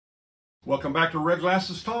Welcome back to Red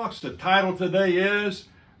Glasses Talks. The title today is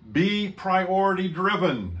Be Priority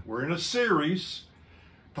Driven. We're in a series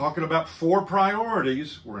talking about 4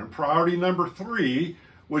 priorities. We're in priority number 3,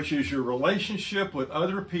 which is your relationship with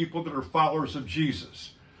other people that are followers of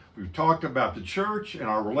Jesus. We've talked about the church and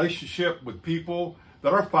our relationship with people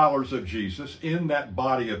that are followers of Jesus in that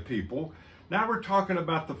body of people. Now we're talking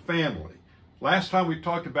about the family. Last time we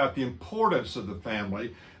talked about the importance of the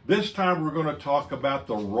family. This time we're going to talk about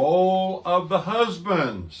the role of the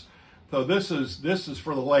husbands. So this is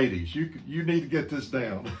for the ladies. You need to get this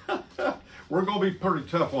down. We're going to be pretty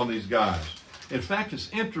tough on these guys. In fact,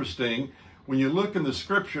 it's interesting when you look in the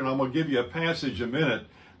scripture, and I'm going to give you a passage in a minute,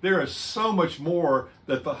 there is so much more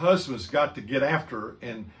that the husband's got to get after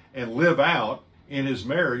and live out in his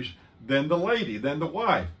marriage than the lady, than the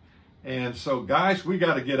wife. And so guys, we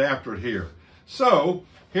got to get after it here. So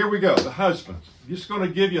here we go, the husbands. Just going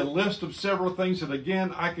to give you a list of several things, and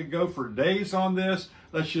again, I could go for days on this.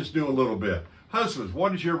 Let's just do a little bit. Husbands,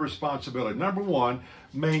 what is your responsibility? Number 1,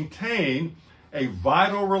 maintain a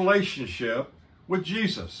vital relationship with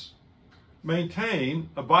Jesus. Maintain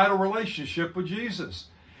a vital relationship with Jesus.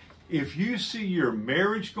 If you see your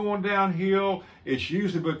marriage going downhill, it's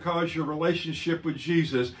usually because your relationship with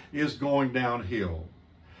Jesus is going downhill.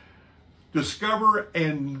 Discover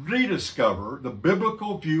and rediscover the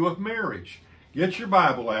biblical view of marriage. Get your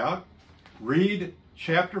Bible out. Read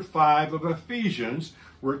chapter 5 of Ephesians,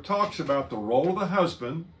 where it talks about the role of the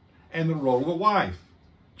husband and the role of the wife.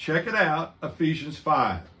 Check it out, Ephesians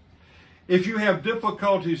 5. If you have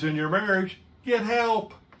difficulties in your marriage, get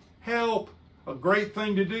help. Help. A great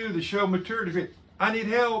thing to do to show maturity. I need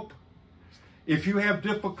help. If you have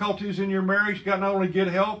difficulties in your marriage, you got to not only get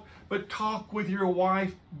help, but talk with your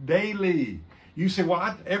wife daily. You say,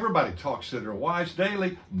 well, everybody talks to their wives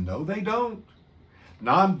daily. No, they don't.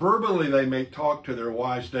 Non-verbally, they may talk to their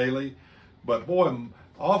wives daily, but boy,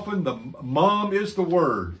 often the mom is the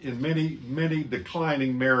word in many, many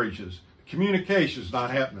declining marriages. Communication is not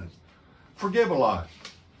happening. Forgive a lot.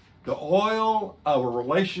 The oil of a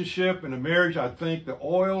relationship and a marriage, I think the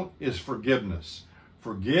oil is forgiveness.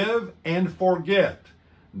 Forgive and forget,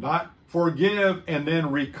 not forgive and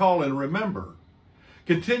then recall and remember.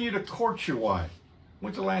 Continue to court your wife.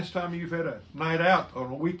 When's the last time you've had a night out or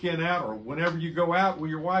a weekend out, or whenever you go out with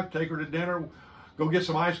your wife, take her to dinner, go get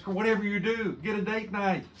some ice cream, whatever you do, get a date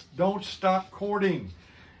night. Don't stop courting.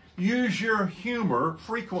 Use your humor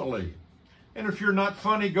frequently. And if you're not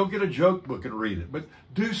funny, go get a joke book and read it. But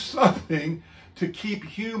do something to keep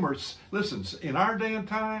humor. Listen, in our day and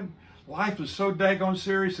time, life is so daggone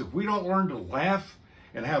serious. If we don't learn to laugh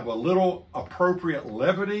and have a little appropriate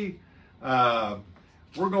levity,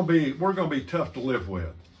 we're gonna be tough to live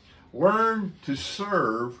with. Learn to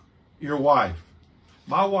serve your wife.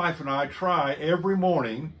 My wife and I try every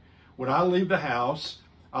morning when I leave the house,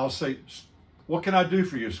 I'll say, "What can I do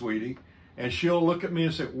for you, sweetie?" And she'll look at me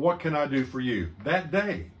and say, "What can I do for you?" that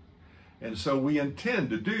day. And so we intend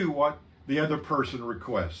to do what the other person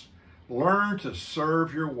requests. Learn to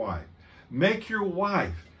serve your wife. Make your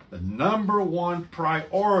wife the number 1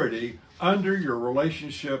 priority under your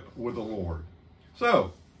relationship with the Lord.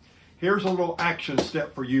 So, here's a little action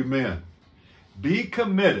step for you men. Be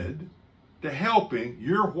committed to helping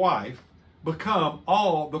your wife become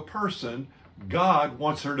all the person God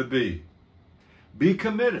wants her to be. Be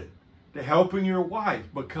committed to helping your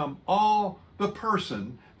wife become all the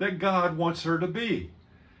person that God wants her to be.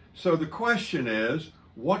 So the question is,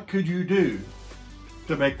 what could you do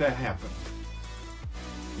to make that happen?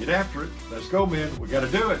 Get after it. Let's go, men. We got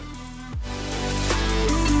to do it.